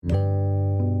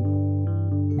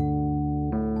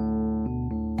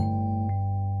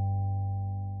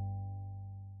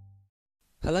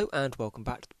Hello and welcome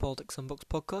back to the Politics Unboxed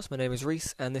podcast. My name is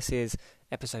Reese and this is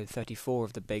episode 34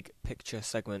 of the Big Picture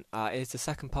segment. It is the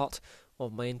second part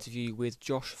of my interview with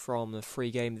Josh from the Free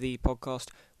Game The podcast.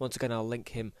 Once again, I'll link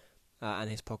him and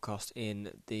his podcast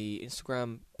in the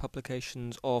Instagram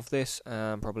publications of this,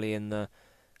 probably in the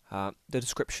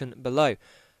description below.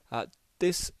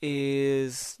 This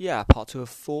is, part 2 of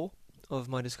 4 of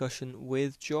my discussion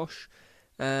with Josh,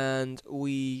 and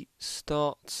we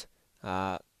start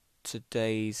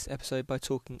today's episode by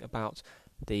talking about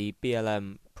the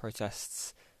BLM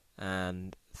protests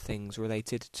and things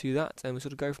related to that, and we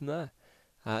sort of go from there.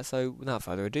 So without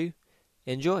further ado,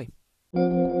 enjoy.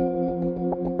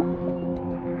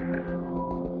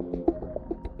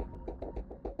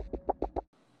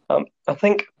 I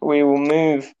think we will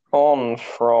move on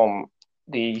from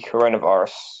the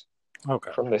coronavirus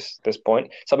from this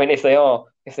point. So I mean, if they are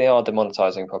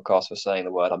demonetizing podcasts for saying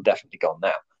the word, I'm definitely gone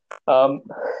now.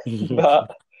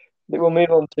 But we'll move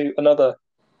on to another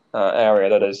area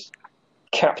that has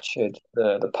captured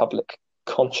the public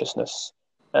consciousness,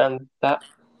 and that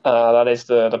is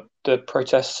the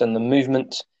protests and the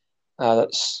movement that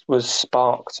was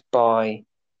sparked by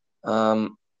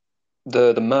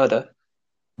the murder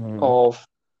of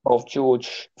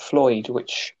George Floyd,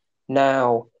 which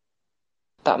now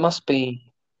that must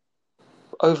be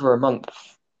over a month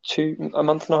and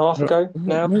a half ago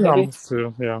now, maybe. Almost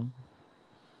two, yeah.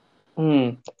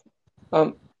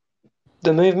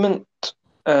 The movement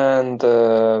and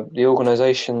the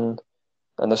organisation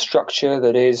and the structure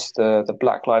that is the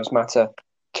Black Lives Matter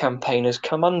campaign has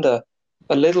come under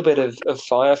a little bit of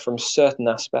fire from certain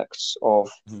aspects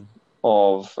of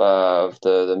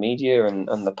the media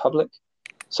and the public.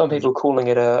 Some people calling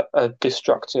it a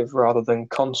destructive rather than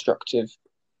constructive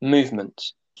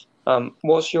movement.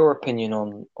 What's your opinion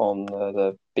on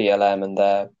the BLM and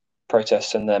their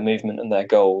protests and their movement and their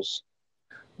goals?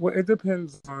 Well, it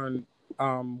depends on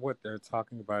what they're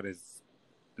talking about is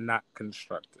not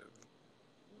constructive.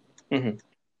 Mm-hmm.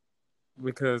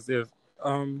 Because if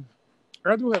I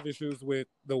do have issues with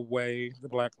the way the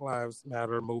Black Lives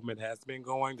Matter movement has been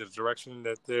going, the direction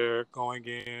that they're going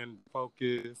in,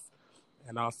 focus,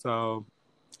 and also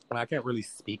I can't really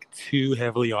speak too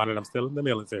heavily on it. I'm still in the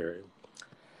military.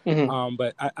 Mm-hmm.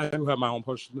 But I do have my own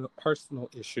personal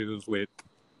issues with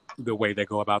the way they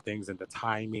go about things and the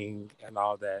timing and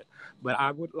all that. But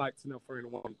I would like to know for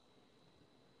anyone,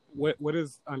 what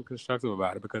is unconstructive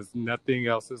about it? Because nothing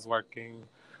else is working.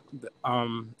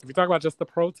 If you talk about just the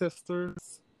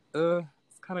protesters,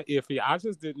 it's kind of iffy. I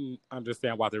just didn't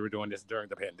understand why they were doing this during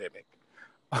the pandemic.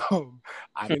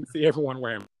 I didn't see everyone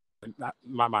wearing.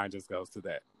 My mind just goes to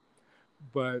that.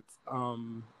 But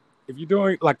if you're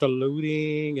doing like the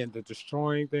looting and the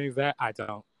destroying things, that I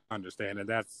don't understand, and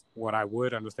that's what I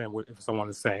would understand if someone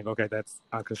is saying, okay, that's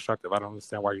unconstructive. I don't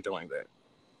understand why you're doing that.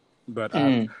 But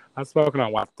I've spoken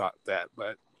on why I thought that,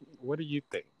 but what do you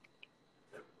think?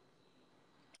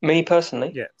 Me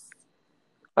personally? Yes.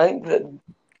 I think that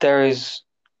there is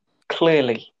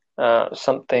clearly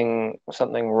something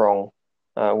wrong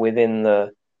within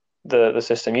the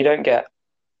system. You don't get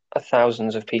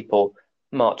thousands of people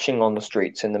marching on the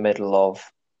streets in the middle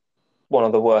of one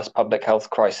of the worst public health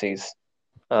crises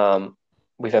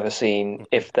we've ever seen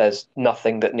if there's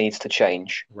nothing that needs to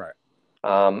change. Right.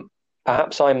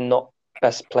 Perhaps I'm not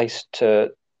best placed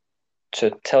to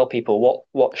tell people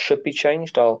what should be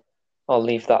changed. I'll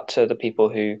leave that to the people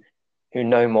who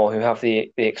know more, who have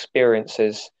the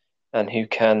experiences and who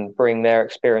can bring their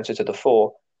experiences to the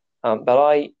fore.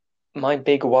 But my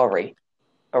big worry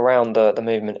around the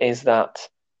movement is that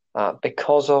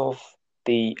because of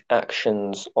the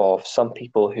actions of some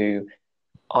people who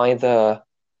either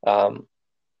are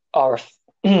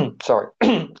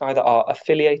either are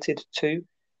affiliated to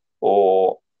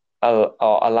or are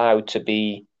allowed to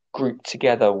be grouped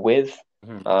together with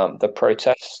the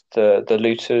protests, the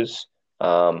looters,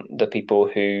 the people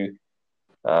who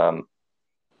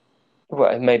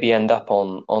maybe end up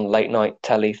on late night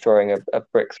telly throwing a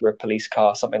brick through a police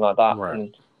car, something like that, right,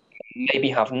 and maybe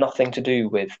have nothing to do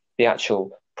with the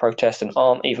actual protest and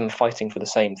aren't even fighting for the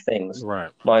same things. right.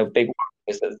 My big worry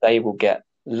is that they will get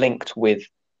linked with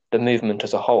the movement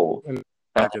as a whole and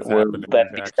will then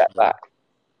be set back.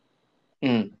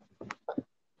 Do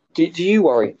you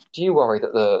worry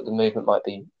that the movement might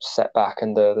be set back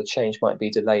and the change might be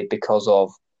delayed because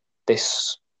of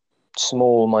this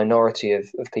small minority of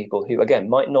people who, again,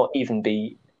 might not even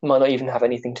have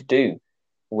anything to do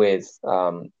with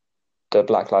the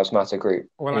Black Lives Matter group?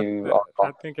 Well,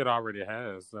 I think it already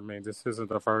has. I mean, this isn't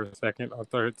the first, second, or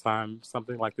third time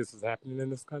something like this is happening in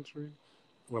this country,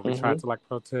 where we try to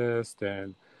protest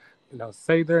and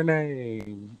say their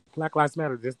name. Black Lives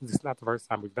Matter. This is not the first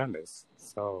time we've done this.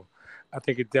 So I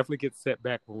think it definitely gets set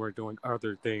back when we're doing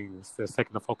other things. That's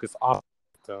taking the focus off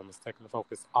them. It's taking the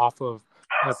focus off of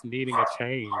us needing a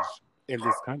change in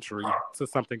this country to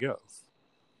something else.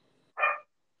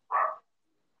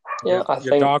 Yeah,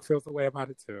 Your dog feels the way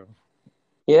about it too.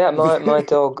 Yeah, my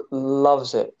dog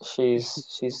loves it.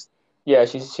 She's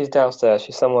downstairs.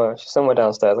 She's somewhere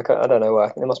downstairs. I don't know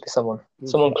where. There must be someone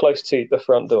close to the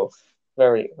front door.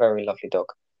 Very, very lovely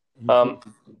dog.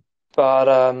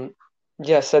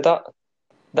 Yeah. So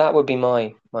that would be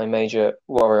my major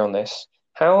worry on this.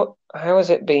 How has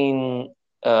it been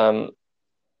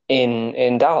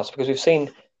in Dallas? Because we've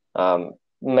seen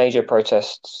major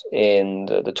protests in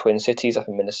the Twin Cities up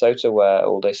in Minnesota, where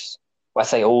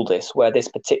where this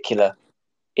particular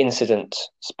incident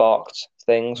sparked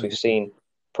things. We've seen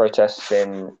protests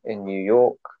in New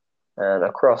York and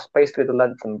across basically the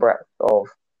length and breadth of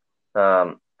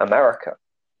America.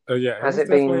 Oh yeah, has it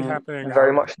been happening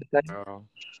very much the same?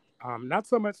 Not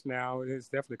so much now. It's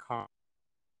definitely calm.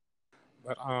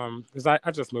 But because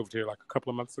I just moved here like a couple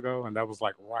of months ago, and that was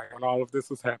like right when all of this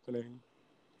was happening,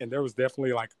 and there was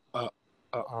definitely like a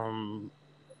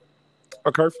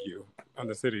curfew on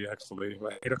the city. Actually,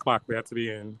 like 8:00 we had to be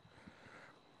in,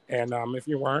 and if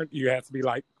you weren't, you had to be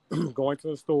like going to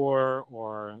the store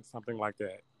or something like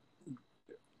that.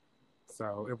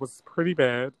 So it was pretty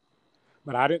bad,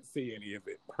 but I didn't see any of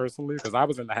it personally because I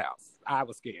was in the house. I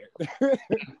was scared.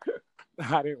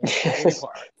 I didn't want any parts.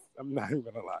 I'm not even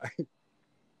gonna lie.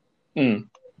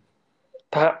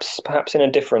 Perhaps in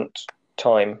a different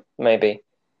time, maybe,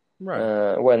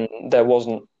 right, when there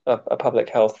wasn't a public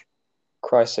health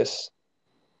crisis.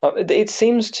 It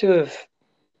seems to have,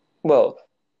 well,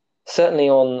 certainly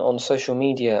on social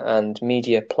media and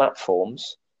media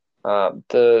platforms,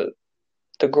 the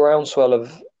groundswell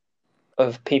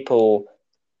of people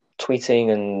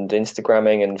tweeting and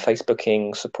Instagramming and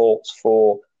Facebooking supports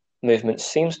for movements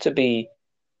seems to be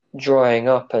drying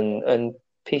up and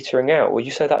petering out. Would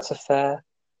you say that's a fair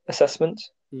assessment?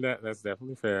 That's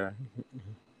definitely fair.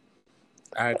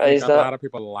 I think a lot of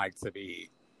people like to be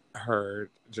heard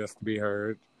just to be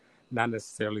heard, not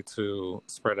necessarily to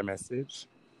spread a message.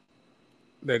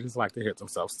 They just like to hear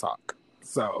themselves talk.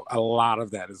 So a lot of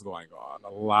that is going on.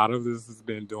 A lot of this has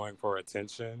been doing for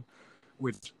attention,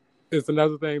 which is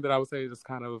another thing that I would say is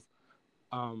kind of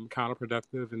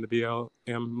counterproductive in the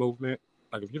BLM movement.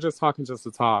 Like if you're just talking just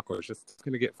to talk or just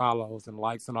going to get follows and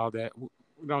likes and all that, we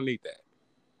don't need that.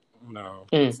 No,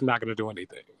 it's not going to do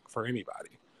anything for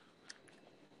anybody.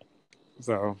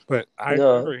 So, but I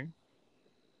agree.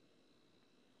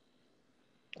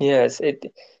 Yeah,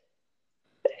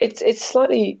 it's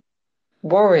slightly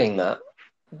worrying that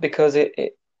because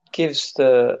it gives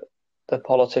the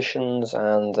politicians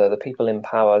and the people in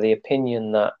power the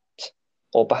opinion that,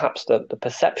 or perhaps the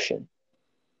perception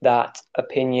that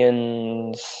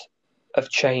opinions have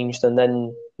changed and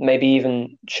then maybe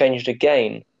even changed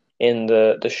again in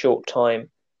the short time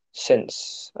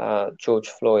since George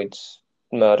Floyd's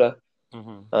murder.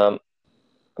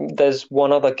 There's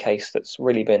one other case that's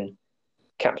really been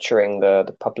capturing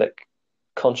the public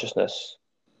consciousness.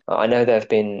 I know there have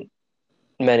been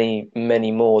many,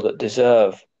 many more that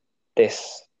deserve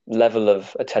this level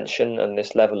of attention and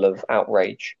this level of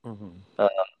outrage.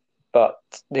 But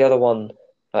the other one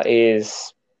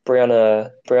is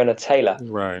Breonna Taylor.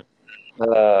 Right.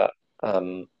 For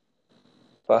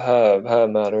her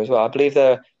murder as well. I believe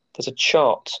there's a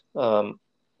chart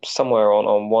somewhere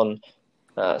on one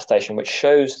station which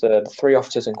shows the three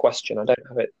officers in question. I don't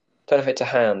have it to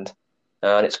hand,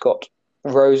 and it's got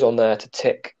rows on there to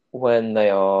tick when they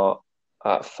are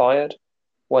fired,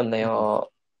 when they are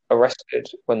arrested,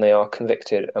 when they are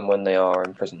convicted, and when they are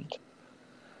imprisoned.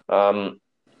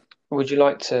 Would you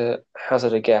like to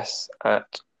hazard a guess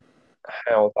at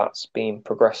how that's been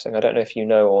progressing? I don't know if you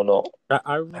know or not.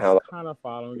 I was kind of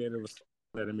following it. It was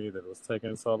letting me that it was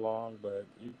taking so long, but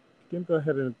you can go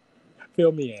ahead and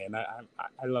fill me in.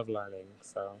 I love learning.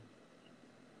 So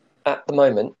at the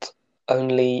moment,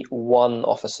 only one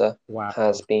officer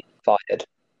has been fired.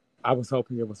 I was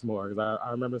hoping it was more because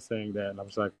I remember saying that, and I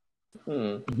was like,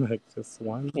 like just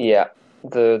one. Yeah,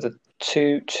 the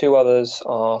two others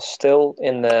are still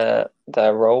in their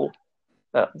role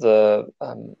at the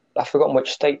I've forgotten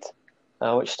which state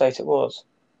it was,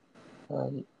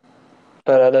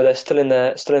 but I know they're still in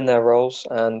their roles,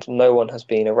 and no one has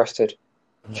been arrested,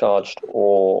 charged,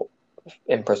 or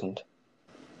imprisoned,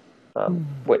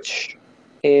 which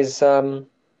is I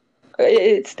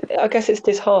guess it's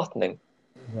disheartening.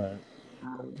 Right,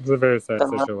 it's a very sad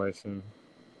situation.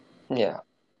 Yeah,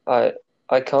 I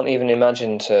can't even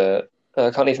imagine to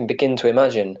can't even begin to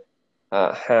imagine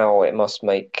how it must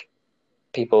make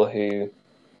people who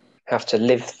have to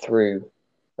live through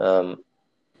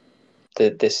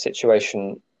this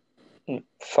situation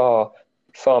far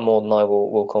more than I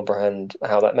will comprehend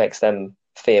how that makes them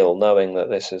feel, knowing that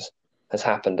this has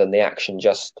happened and the action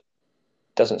just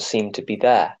doesn't seem to be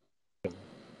there.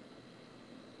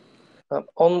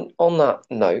 On that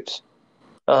note,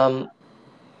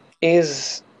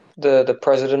 is the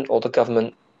president or the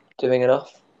government doing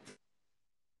enough?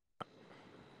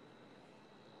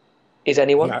 Is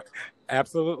anyone? Not,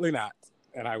 absolutely not.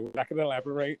 And I'm not going to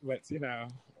elaborate, but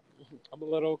I'm a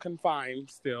little confined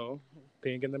still,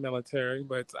 being in the military.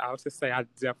 But I'll just say I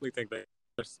definitely think that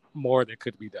there's more that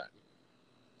could be done.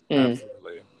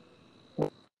 Absolutely.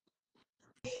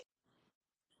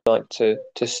 Like to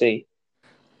see.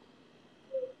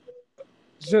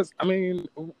 Just, I mean,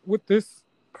 with this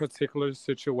particular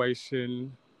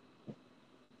situation,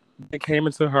 they came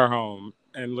into her home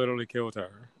and literally killed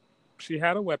her. She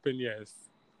had a weapon, yes,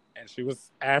 and she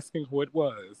was asking who it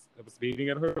was. It was beating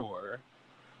at her door.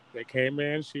 They came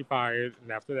in, she fired,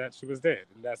 and after that, she was dead.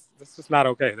 And that's just not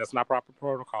okay. That's not proper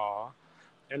protocol.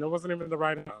 And it wasn't even the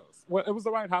right house. Well, it was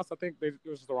the right house. I think it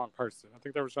was just the wrong person. I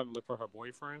think they were trying to look for her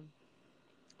boyfriend.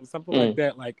 Or something like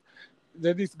that. Like,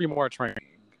 there needs to be more training.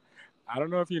 I don't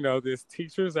know if you know this.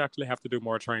 Teachers actually have to do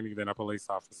more training than a police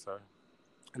officer.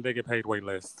 And they get paid way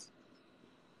less.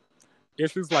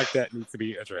 Issues like that need to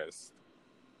be addressed.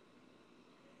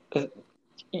 Because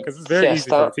it's very easy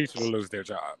for a teacher to lose their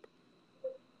job.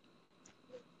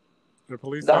 The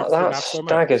police officer, not so much.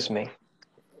 Staggers me.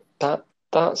 That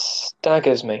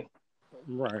staggers me.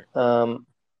 Right. I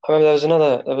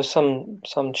remember there was some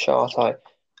chart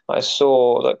I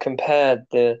saw that compared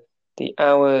the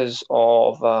hours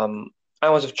of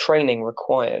training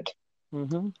required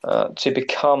to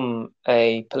become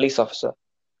a police officer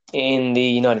in the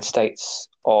United States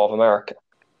of America,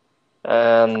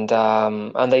 and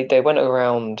they went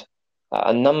around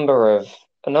a number of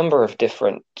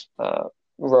different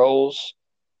roles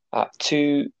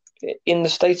in the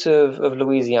state of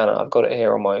Louisiana. I've got it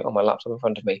here on my laptop in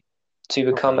front of me. To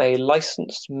become a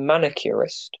licensed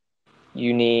manicurist,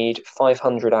 you need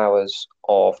 500 hours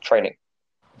of training.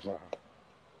 Wow.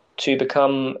 To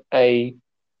become a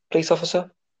police officer,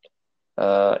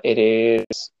 it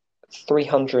is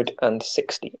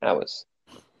 360 hours.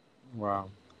 Wow.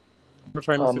 We're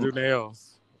training to do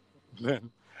nails. To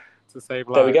save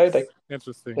lives. There we go.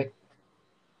 Interesting.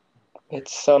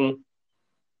 It's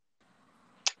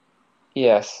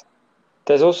yes.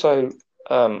 There's also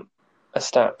a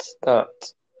stat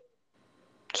that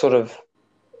sort of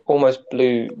almost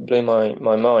blew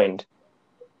my mind.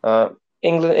 In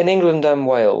England and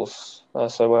Wales,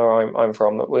 so where I'm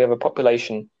from, we have a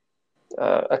population,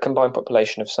 a combined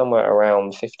population of somewhere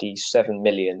around 57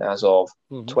 million as of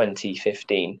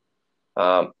 2015.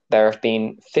 There have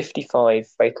been 55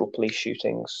 fatal police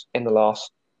shootings in the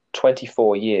last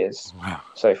 24 years. Wow.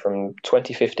 So from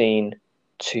 2015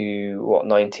 to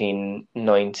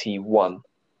 1991,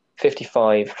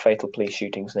 55 fatal police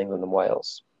shootings in England and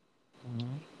Wales.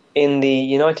 In the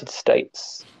United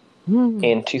States,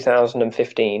 in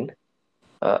 2015,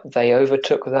 they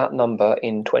overtook that number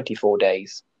in 24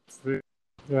 days.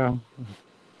 Yeah,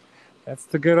 that's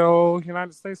the good old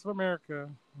United States of America.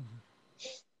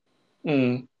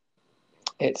 To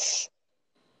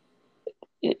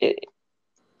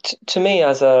me,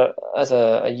 as a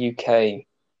UK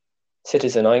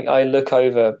citizen, I look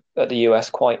over at the US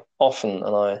quite often,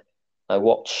 and I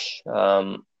watch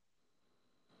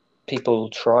people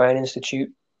try and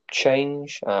institute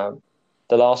change.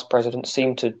 The last president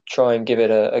seemed to try and give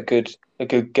it a good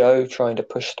go, trying to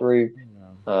push through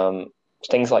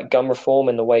things like gun reform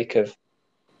in the wake of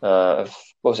what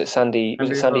was it, Sandy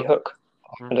Hook,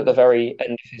 and at the very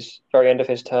end of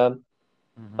his term,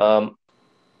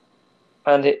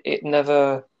 and it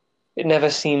never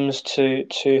seems to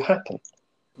happen.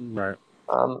 Right.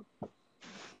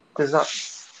 Does that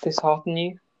dishearten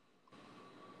you?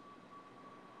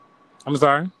 I'm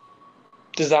sorry?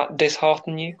 Does that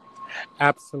dishearten you?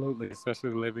 Absolutely,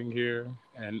 especially living here.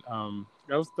 And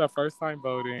that was the first time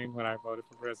voting when I voted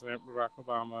for President Barack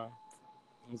Obama.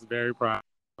 I was very proud of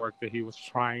the work that he was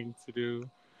trying to do.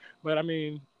 But I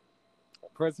mean,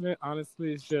 president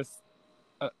honestly is just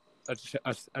a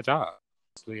job.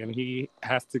 And he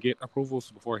has to get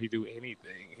approvals before he do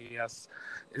anything.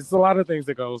 It's a lot of things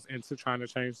that goes into trying to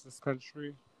change this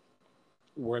country.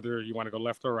 Whether you want to go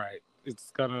left or right,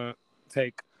 it's gonna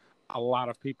take a lot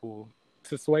of people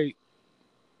to sway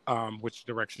which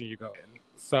direction you go in.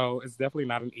 So it's definitely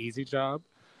not an easy job.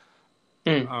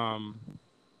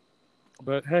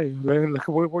 But hey, man, look at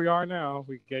where we are now.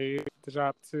 We gave the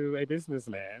job to a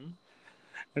businessman.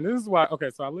 And this is why, okay,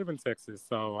 so I live in Texas.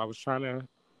 So I was trying to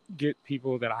get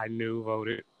people that I knew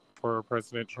voted for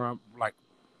President Trump, like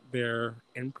their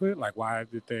input. Like, why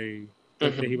did they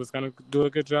think that he was going to do a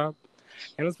good job?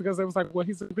 And it's because it was like, well,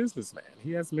 he's a businessman.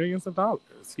 He has millions of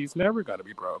dollars. He's never going to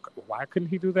be broke. Why couldn't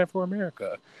he do that for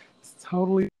America? It's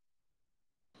totally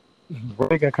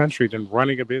running a country than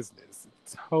running a business.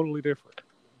 It's totally different.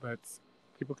 But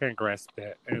people can't grasp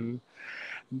that. And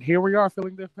here we are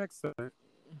feeling the effects of it.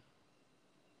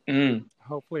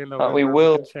 Hopefully in November we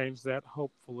can change that.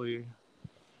 Hopefully.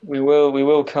 We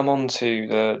will come on to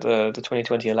the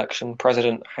 2020 election,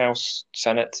 President, House,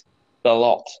 Senate, the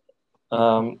lot,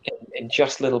 in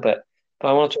just a little bit. But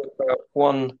I want to talk about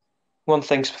one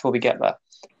thing before we get there.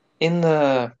 In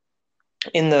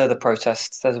the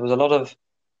protests, there was a lot of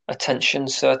attention,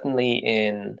 certainly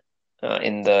in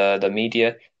the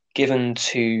media, given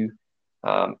to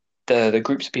the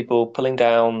groups of people pulling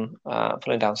down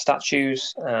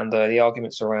statues and the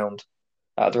arguments around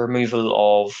the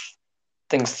removal of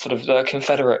things, sort of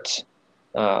Confederate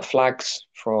flags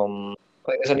from.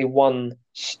 I think there's only one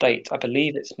state, I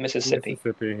believe it's Mississippi.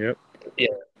 Mississippi, yep. Yeah,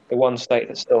 the one state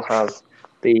that still has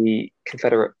the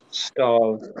Confederate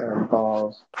stars and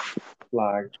bars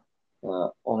flag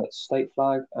on its state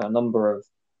flag. A number of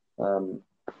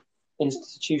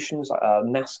institutions, like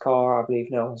NASCAR, I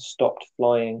believe, now has stopped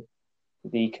flying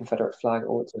the Confederate flag at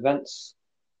all its events.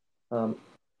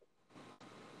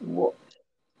 What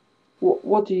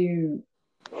do you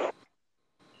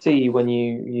see when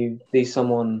you see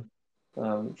someone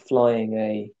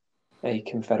flying a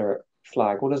Confederate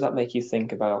flag? What does that make you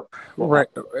think about?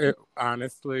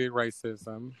 Honestly,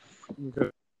 racism.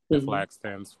 Because the flag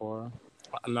stands for.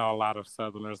 I know a lot of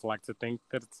Southerners like to think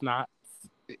that it's not.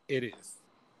 It is.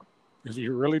 If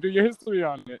you really do your history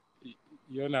on it,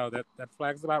 you'll know that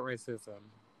flag's about racism.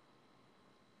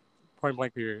 Point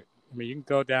blank period. I mean, you can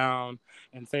go down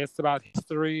and say it's about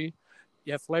history.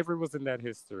 Yes, slavery was in that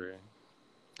history.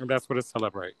 And that's what it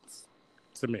celebrates,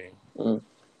 to me.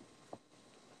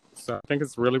 So I think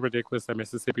it's really ridiculous that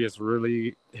Mississippi is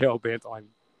really hell-bent on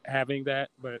having that.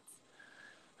 But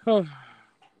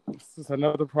this is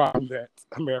another problem that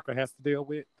America has to deal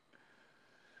with.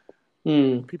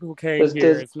 People who came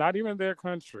here, it's not even their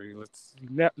country. Let's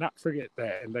not forget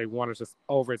that. And they want to just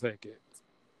overtake it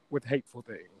with hateful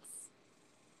things.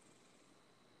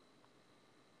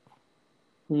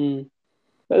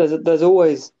 There's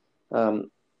always a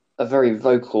very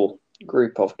vocal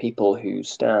group of people who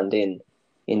stand in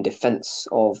defense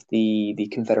of the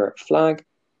Confederate flag,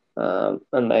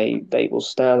 and they will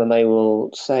stand and they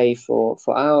will say for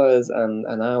hours and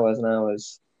hours and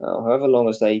hours, however long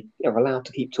as they are allowed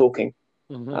to keep talking,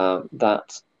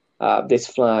 that this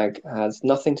flag has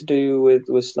nothing to do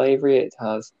with slavery. It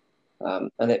has,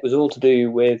 and it was all to do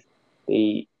with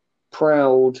the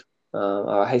proud.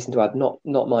 I hasten to add, not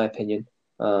my opinion.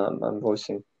 I'm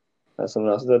voicing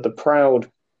someone else. The proud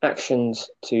actions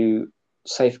to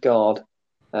safeguard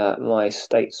my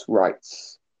state's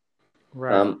rights.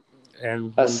 Right.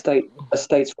 And a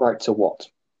state's right to what?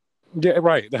 Yeah,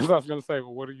 right. That's what I was going to say.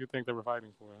 Well, what do you think they were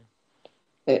fighting for?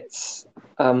 It's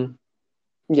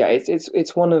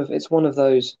it's one of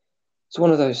those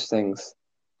things.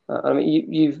 I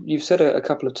mean, you've said a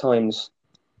couple of times.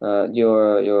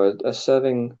 You're a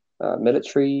serving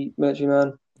military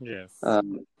man. Yes.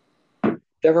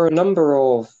 There are a number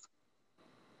of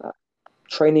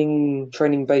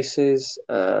training bases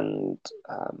and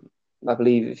I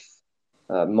believe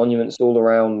monuments all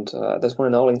around. There's one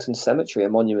in Arlington Cemetery, a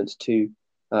monument to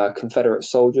Confederate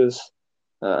soldiers,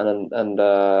 and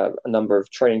a number of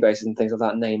training bases and things like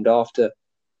that named after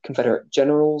Confederate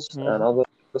generals and other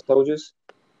soldiers.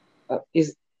 Do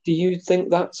you think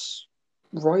that's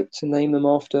right to name them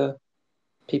after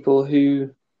people who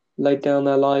laid down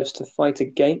their lives to fight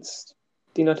against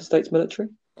the United States military?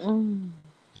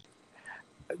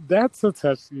 That's a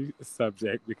touchy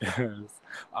subject because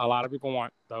a lot of people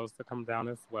want those to come down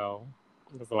as well.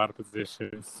 There's a lot of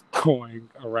positions going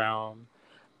around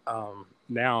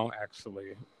now,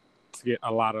 actually, to get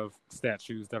a lot of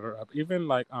statues that are up. Even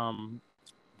like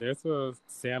there's a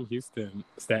Sam Houston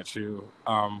statue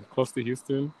close to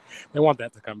Houston. They want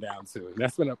that to come down too. And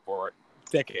that's been up for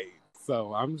decades.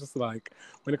 So I'm just like,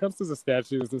 when it comes to the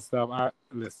statues and stuff, I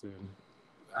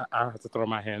have to throw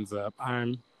my hands up.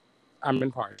 I'm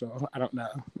impartial. I don't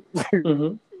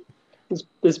know.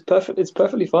 It's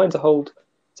perfectly fine to hold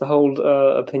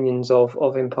opinions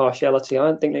of impartiality. I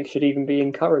don't think they should even be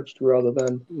encouraged, rather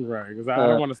than right. Because I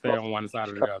don't want to stay on one side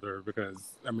or the other.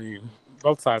 Because I mean,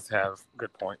 both sides have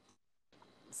good points.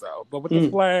 So, but with the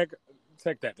flag,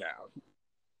 take that down.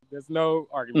 There's no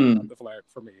argument about the flag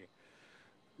for me.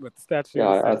 But the statues,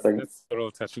 I think that's a little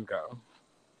touch and go.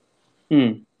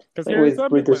 Mm. Because Harriet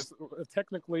Tubman this... was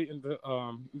technically in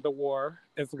the war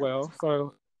as well.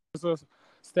 So there's a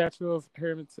statue of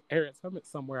Harriet Tubman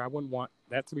somewhere. I wouldn't want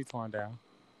that to be torn down.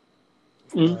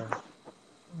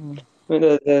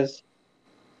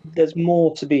 There's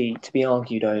more to be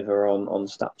argued over on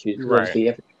statues. Because obviously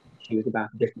every statue is about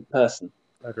a different person.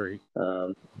 Agreed.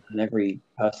 And every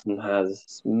person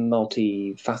has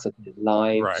multifaceted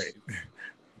lives. Right.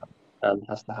 And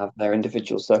has to have their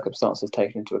individual circumstances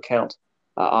taken into account.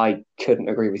 I couldn't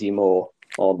agree with you more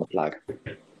on the flag.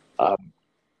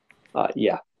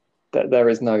 There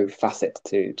is no facet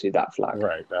to that flag.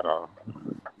 Right, at all.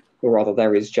 Or rather,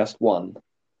 there is just one.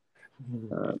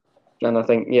 And I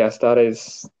think, yes,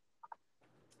 that's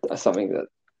something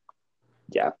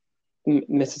that,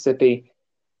 Mississippi,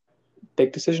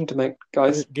 big decision to make,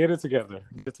 guys. Get it together.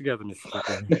 Get it together,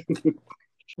 Mississippi.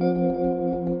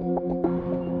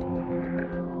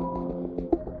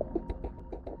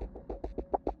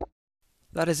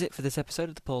 That is it for this episode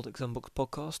of the Politics Unboxed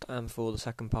podcast, and for the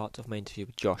second part of my interview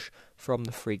with Josh from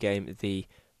the Free Game The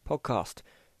podcast.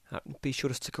 Be sure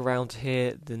to stick around to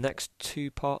hear the next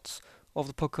two parts of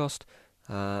the podcast.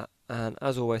 And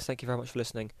as always, thank you very much for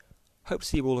listening. Hope to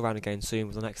see you all around again soon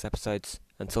with the next episodes.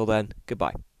 Until then,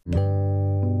 goodbye.